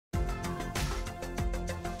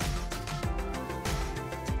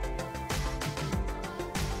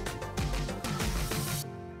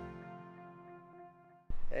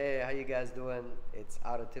Hey, how you guys doing? It's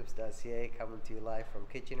autotips.ca coming to you live from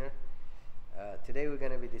Kitchener. Today we're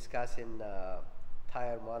going to be discussing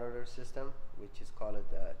tire monitor system, which is called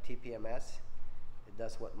tpms. It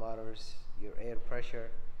does what monitors your air pressure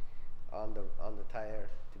on the tire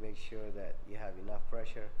to make sure that you have enough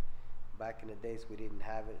pressure. Back in the days we didn't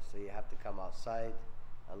have it, so you have to come outside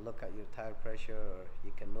and look at your tire pressure, or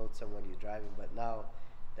you can note someone you're driving. But now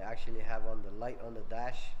they actually have on the light on the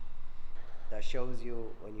dash that shows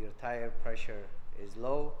you when your tire pressure is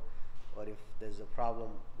low or if there's a problem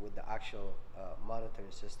with the actual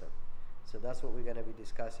monitoring system. So that's what we're going to be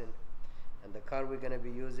discussing. And the car we're going to be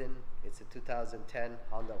using, it's a 2010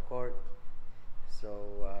 Honda Accord. So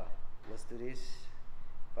let's do this.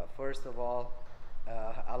 But first of all,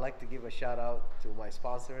 I'd like to give a shout out to my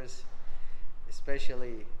sponsors,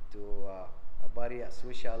 especially to a buddy at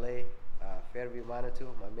Swiss Chalet, Fairview,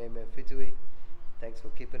 Manitou, my main man Fitui. Thanks for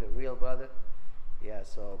keeping it real, brother. Yeah,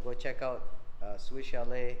 so go check out Swiss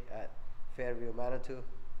Chalet at Fairview, Manitou.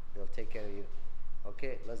 They'll take care of you.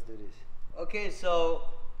 Okay, let's do this. Okay, so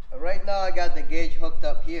right now I got the gauge hooked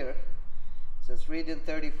up here. So it's reading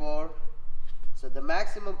 34. So the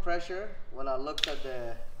maximum pressure, when I looked at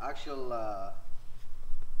the actual,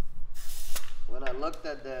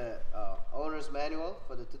 owner's manual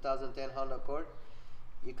for the 2010 Honda Accord,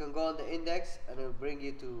 you can go on the index and it will bring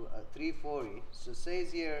you to 340. So it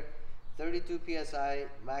says here 32 psi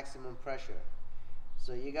maximum pressure.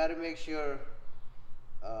 So you got to make sure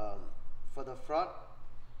for the front,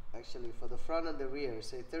 actually for the front and the rear,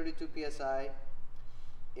 say 32 psi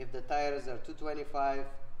if the tires are 225,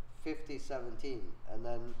 50, 17. And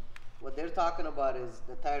then what they're talking about is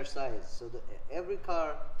the tire size. So every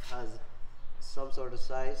car has some sort of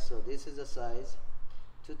size. So this is a size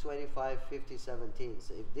 225, 50, 17.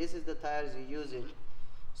 So if this is the tires you're using,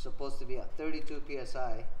 supposed to be at 32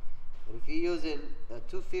 psi. But if you're using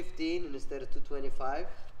 215 instead of 225,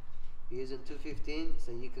 you're using 215,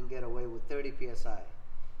 so you can get away with 30 psi.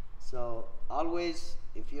 So always,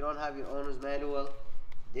 if you don't have your owner's manual,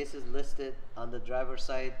 this is listed on the driver's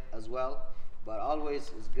side as well. But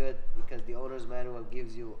always is good because the owner's manual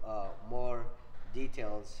gives you more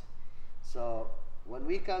details. So when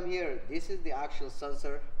we come here, this is the actual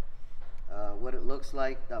sensor, what it looks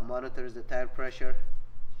like, that monitors the tire pressure.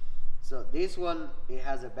 So this one, it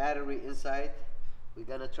has a battery inside. We're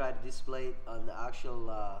gonna try to display it on the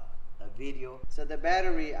actual video. So the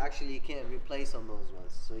battery, actually you can't replace on those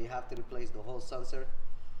ones, so you have to replace the whole sensor.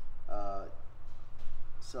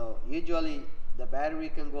 So usually the battery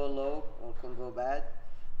can go low or can go bad,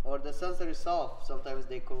 or the sensor itself, sometimes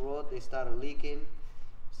they corrode, they start leaking.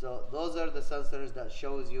 So those are the sensors that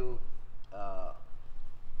shows you,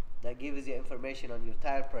 that gives you information on your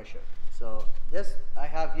tire pressure. So this I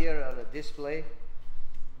have here on a display.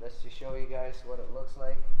 Let's just show you guys what it looks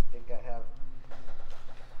like. I think I have.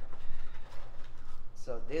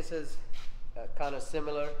 So this is kind of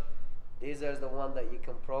similar. These are the one that you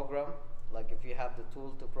can program, like if you have the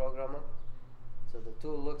tool to program them. So the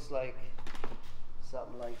tool looks like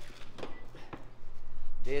something like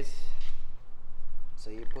this. So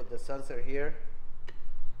you put the sensor here,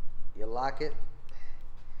 you lock it,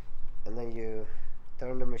 and then you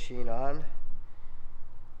turn the machine on,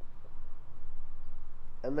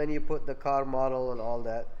 and then you put the car model and all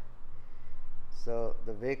that. So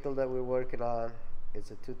the vehicle that we're working on is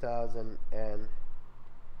a 2010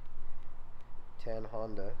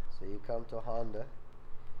 Honda. So you come to Honda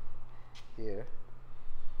here,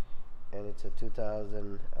 and it's a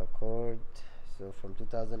 2000 Accord. So from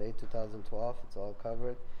 2008 2012, it's all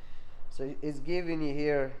covered. So it's giving you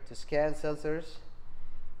here to scan sensors,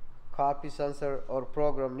 copy sensor, or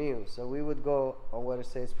program new. So we would go on where it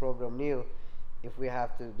says program new if we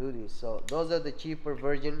have to do this. So those are the cheaper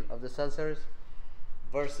version of the sensors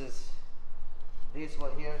versus this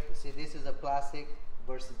one here. You see, this is a plastic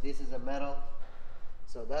versus this is a metal.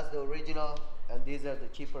 So that's the original, and these are the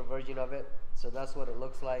cheaper version of it. So that's what it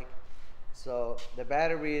looks like. So the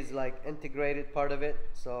battery is like integrated part of it.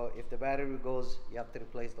 So if the battery goes, you have to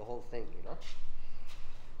replace the whole thing, you know.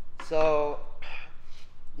 So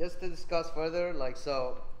just to discuss further, like,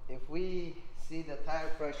 so if we see the tire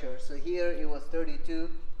pressure, so here it was 32.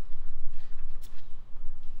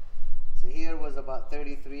 So here was about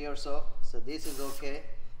 33 or so. So this is okay.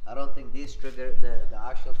 I don't think this triggered the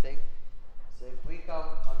actual thing. So if we come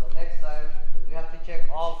on the next tire, because we have to check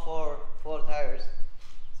all four tires.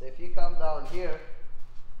 So if you come down here,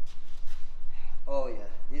 oh yeah,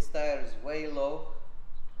 this tire is way low.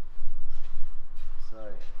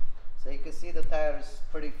 Sorry. So you can see the tire is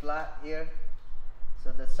pretty flat here.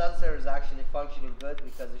 So the sensor is actually functioning good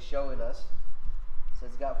because it's showing us. So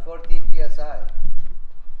it's got 14 psi.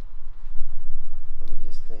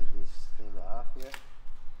 take this thing off here.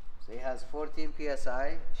 So it has 14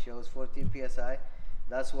 psi, shows 14 psi.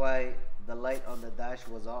 That's why the light on the dash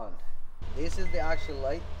was on. This is the actual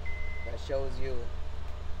light that shows you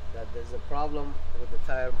that there's a problem with the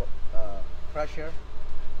tire pressure.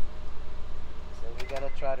 So we're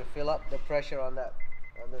gonna try to fill up the pressure on the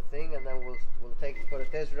thing, and then we'll take it for a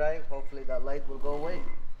test drive. Hopefully that light will go away.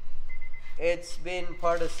 It's been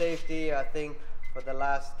part of safety, I think, for the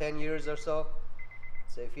last 10 years or so.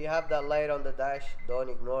 So if you have that light on the dash, don't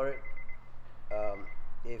ignore it.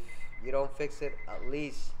 If you don't fix it, at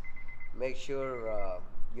least make sure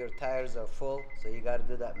your tires are full. So you got to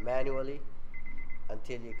do that manually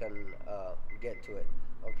until you can get to it.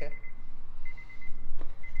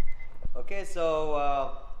 Okay,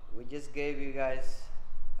 so we just gave you guys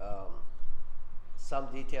some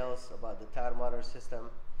details about the tire monitor system.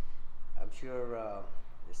 I'm sure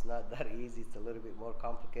it's not that easy, it's a little bit more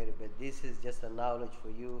complicated, but this is just a knowledge for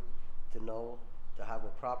you to know, to have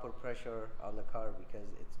a proper pressure on the car, because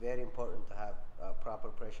it's very important to have proper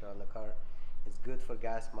pressure on the car. It's good for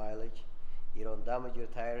gas mileage. You don't damage your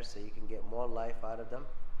tires, so you can get more life out of them.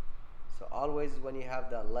 So always when you have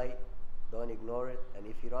that light, don't ignore it, and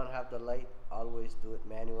if you don't have the light, always do it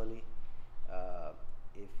manually.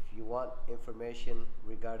 If you want information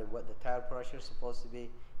regarding what the tire pressure is supposed to be,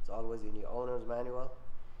 it's always in your owner's manual,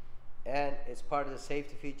 and it's part of the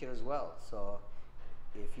safety feature as well. So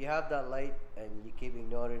if you have that light and you keep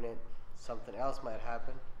ignoring it, something else might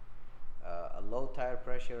happen. A low tire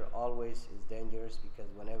pressure always is dangerous,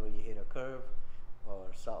 because whenever you hit a curve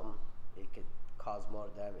or something, it could cause more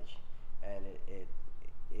damage, and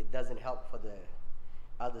it doesn't help for the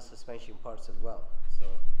other suspension parts as well. So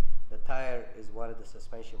the tire is one of the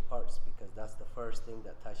suspension parts, because that's the first thing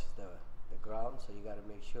that touches the ground. So you got to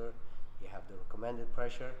make sure you have the recommended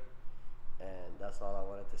pressure, and that's all I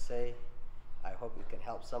wanted to say. I hope it can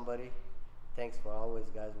help somebody. Thanks for always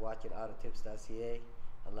guys watching autotips.ca,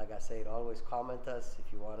 and like I said, always comment us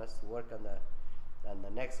if you want us to work on the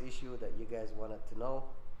next issue that you guys wanted to know.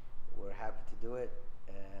 We're happy to do it,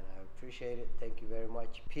 and I appreciate it. Thank you very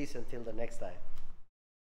much. Peace until the next time.